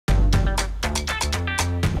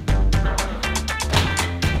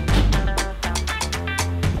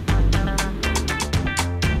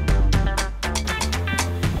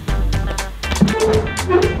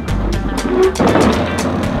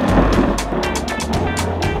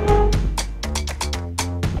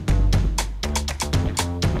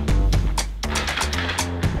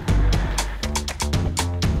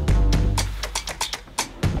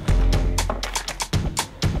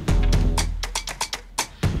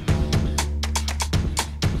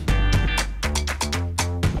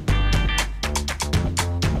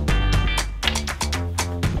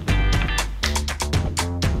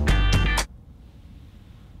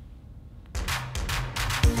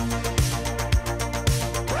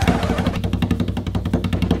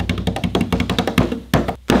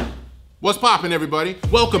What's poppin', everybody?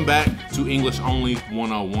 Welcome back to English Only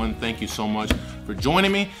 101. Thank you so much for joining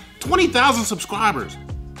me. 20,000 subscribers.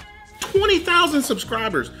 20,000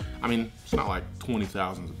 subscribers. I mean, it's not like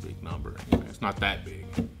 20,000 is a big number. It's not that big.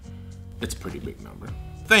 It's a pretty big number.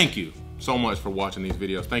 Thank you so much for watching these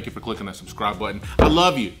videos. Thank you for clicking that subscribe button. I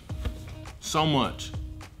love you so much.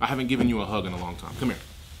 I haven't given you a hug in a long time. Come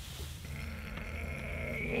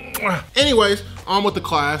here. Anyways, on with the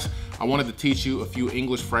class. I wanted to teach you a few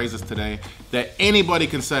English phrases today that anybody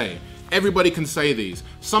can say. Everybody can say these.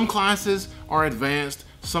 Some classes are advanced,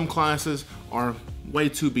 some classes are way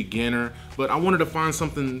too beginner, but I wanted to find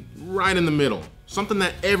something right in the middle, something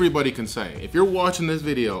that everybody can say. If you're watching this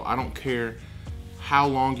video, I don't care how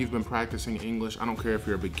long you've been practicing English. I don't care if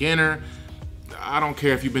you're a beginner. I don't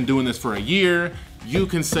care if you've been doing this for a year. You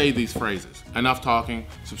can say these phrases. Enough talking.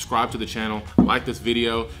 Subscribe to the channel. Like this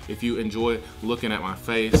video if you enjoy looking at my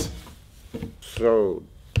face. So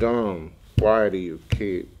dumb. Why do you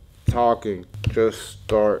keep talking? Just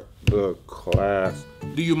start the class.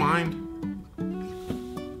 Do you mind?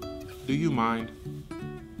 Do you mind?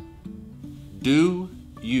 Do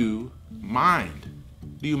you mind?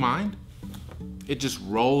 Do you mind? It just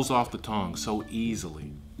rolls off the tongue so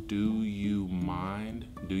easily. Do you mind?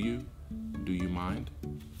 Do you? Do you mind?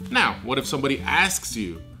 Now, what if somebody asks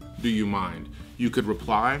you, do you mind? You could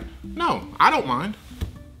reply, no, I don't mind.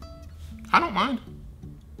 I don't mind.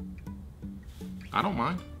 I don't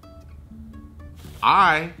mind.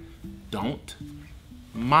 I don't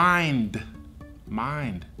mind.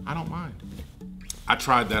 Mind. I don't mind. I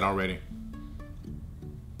tried that already.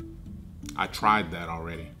 I tried that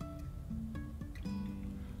already.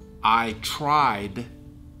 I tried.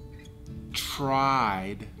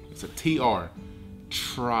 It's a TR.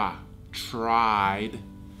 Tried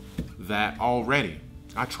that already.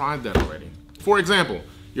 I tried that already. For example,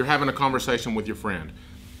 you're having a conversation with your friend.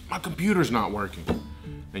 My computer's not working.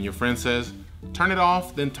 And your friend says, turn it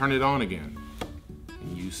off, then turn it on again.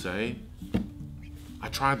 And you say, I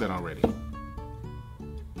tried that already.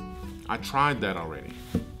 I tried that already.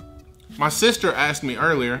 My sister asked me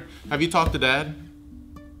earlier, have you talked to Dad?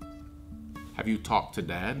 Have you talked to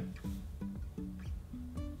Dad?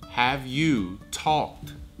 Have you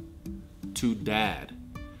talked to Dad?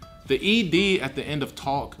 The ED at the end of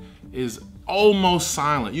talk is almost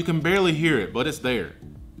silent. You can barely hear it, but it's there.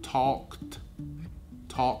 Talked.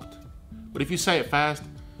 But if you say it fast,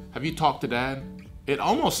 have you talked to Dad? It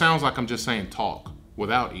almost sounds like I'm just saying talk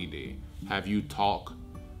without ED. Have you talked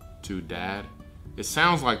to Dad? It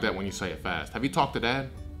sounds like that when you say it fast. Have you talked to Dad?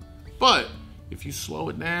 But if you slow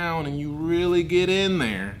it down and you really get in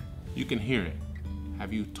there, you can hear it.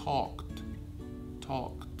 Have you talked?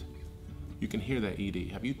 You can hear that ED.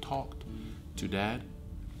 Have you talked to Dad?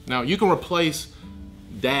 Now, you can replace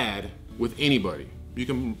Dad with anybody. You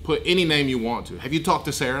can put any name you want to. Have you talked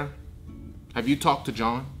to Sarah? Have you talked to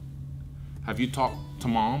John? Have you talked to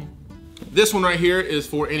Mom? This one right here is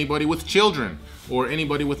for anybody with children or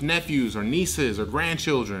anybody with nephews or nieces or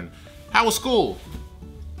grandchildren. How was school?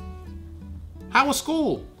 How was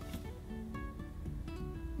school?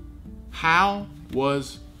 How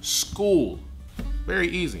was school? Very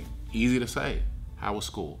easy. Easy to say. How was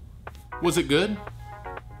school? Was it good?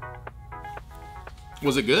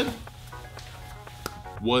 Was it good?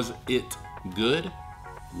 Was it good?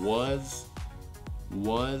 Was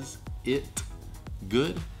it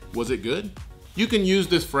good? Was it good? You can use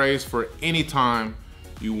this phrase for any time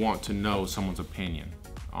you want to know someone's opinion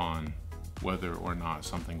on whether or not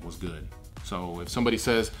something was good. So if somebody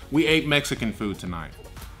says, we ate Mexican food tonight,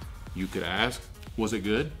 you could ask, was it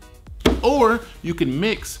good? Or you can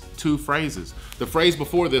mix two phrases. The phrase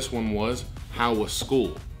before this one was, how was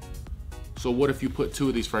school? So what if you put two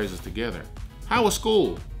of these phrases together? How was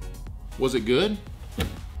school? Was it good?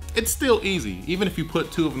 It's still easy. Even if you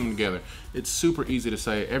put two of them together, it's super easy to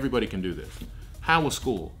say. Everybody can do this. How was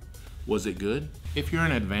school? Was it good? If you're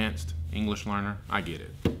an advanced English learner, I get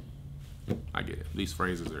it. I get it. These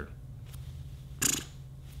phrases are,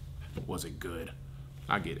 was it good?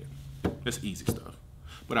 I get it. It's easy stuff.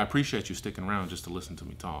 But I appreciate you sticking around just to listen to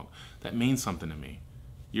me talk. That means something to me.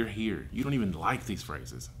 You're here. You don't even like these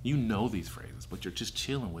phrases. You know these phrases, but you're just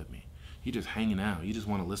chilling with me. You're just hanging out. You just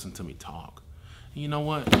want to listen to me talk. And you know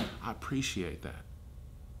what? I appreciate that.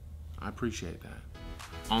 I appreciate that.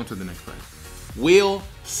 On to the next phrase. We'll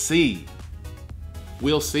see.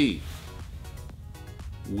 We'll see.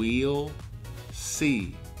 We'll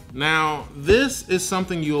see. Now, this is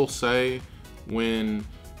something you'll say when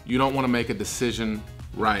you don't want to make a decision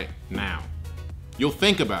right now. You'll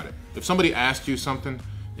think about it. If somebody asks you something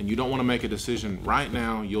and you don't want to make a decision right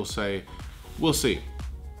now, you'll say, we'll see.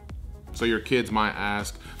 So your kids might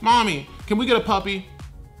ask, Mommy, can we get a puppy?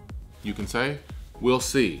 You can say, we'll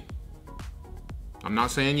see. I'm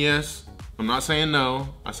not saying yes. I'm not saying no.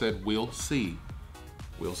 I said, we'll see.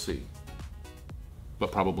 We'll see.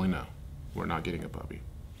 But probably no. We're not getting a puppy.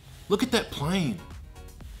 Look at that plane.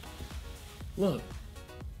 Look.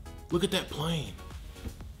 Look at that plane.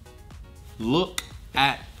 Look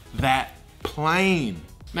at that plane.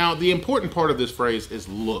 Now, the important part of this phrase is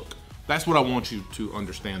look. That's what I want you to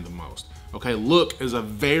understand the most. Okay, look is a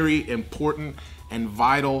very important and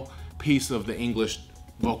vital piece of the English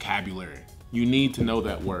vocabulary. You need to know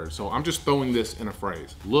that word. So I'm just throwing this in a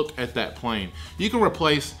phrase. Look at that plane. You can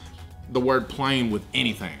replace the word plane with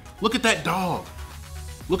anything. Look at that dog.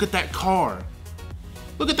 Look at that car.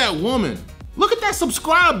 Look at that woman. Look at that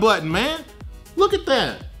subscribe button, man. Look at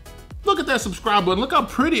that. Look at that subscribe button. Look how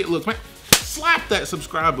pretty it looks, man. Slap that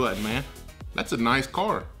subscribe button, man. That's a nice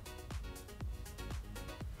car.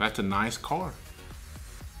 That's a nice car.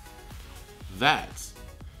 That's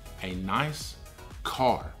a nice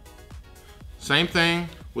car. Same thing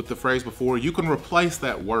with the phrase before. You can replace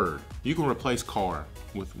that word. You can replace car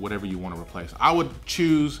with whatever you want to replace. I would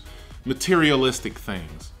choose materialistic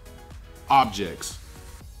things, objects.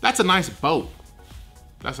 That's a nice boat.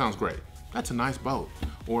 That sounds great. That's a nice boat.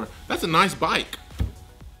 Or that's a nice bike.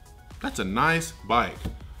 That's a nice bike.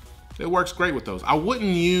 It works great with those. I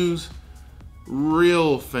wouldn't use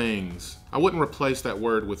real things. I wouldn't replace that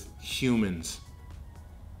word with humans.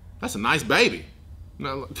 That's a nice baby.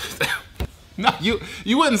 No, no,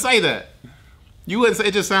 you wouldn't say that. You wouldn't say,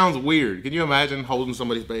 it just sounds weird. Can you imagine holding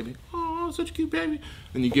somebody's baby? Oh, such a cute baby.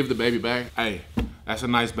 And you give the baby back. Hey, that's a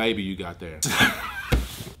nice baby you got there.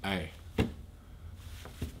 Hey.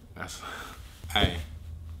 Hey.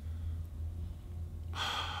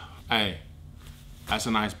 Hey. That's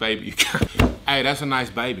a nice baby you got. Hey, that's a nice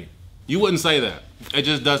baby. You wouldn't say that. It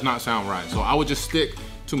just does not sound right. So I would just stick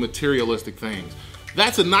to materialistic things.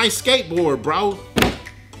 That's a nice skateboard, bro.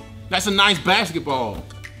 That's a nice basketball.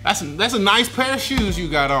 That's a nice pair of shoes you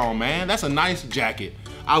got on, man. That's a nice jacket.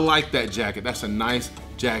 I like that jacket. That's a nice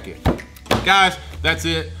jacket. Guys, that's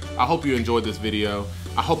it. I hope you enjoyed this video.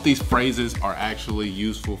 I hope these phrases are actually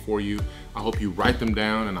useful for you. I hope you write them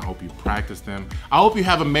down and I hope you practice them. I hope you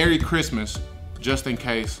have a Merry Christmas, just in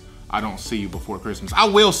case I don't see you before Christmas. I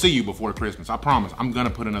will see you before Christmas, I promise. I'm gonna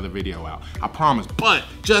put another video out, I promise. But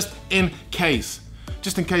just in case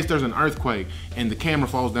there's an earthquake and the camera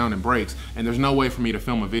falls down and breaks and there's no way for me to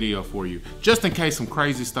film a video for you, just in case some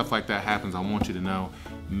crazy stuff like that happens, I want you to know,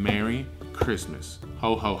 Merry Christmas.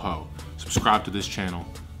 Ho, ho, ho. Subscribe to this channel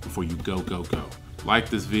before you go, go, go. Like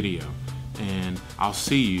this video, and I'll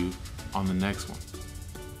see you on the next one.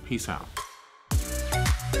 Peace out.